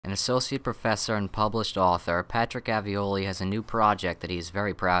An associate professor and published author, Patrick Avioli has a new project that he is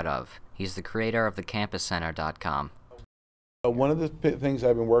very proud of. He's the creator of thecampuscenter.com. One of the things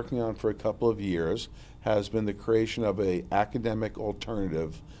I've been working on for a couple of years has been the creation of an academic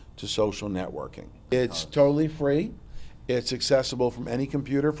alternative to social networking. It's totally free. It's accessible from any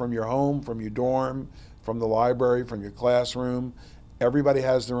computer, from your home, from your dorm, from the library, from your classroom. Everybody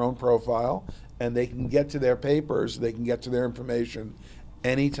has their own profile, and they can get to their papers, they can get to their information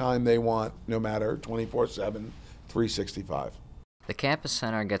anytime they want, no matter 24/7, 365. The Campus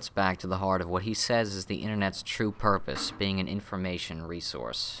Center gets back to the heart of what he says is the Internet's true purpose, being an information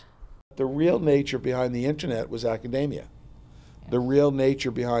resource. The real nature behind the Internet was academia. The real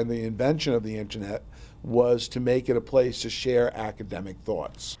nature behind the invention of the Internet was to make it a place to share academic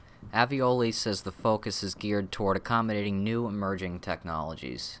thoughts. Avioli says the focus is geared toward accommodating new emerging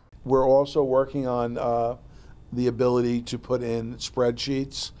technologies. We're also working on the ability to put in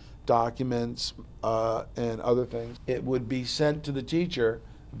spreadsheets, documents, and other things. It would be sent to the teacher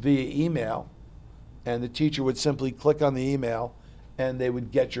via email, and the teacher would simply click on the email and they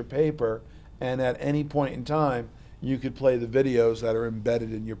would get your paper, and at any point in time you could play the videos that are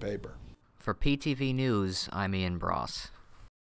embedded in your paper. For PTV News, I'm Ian Bross.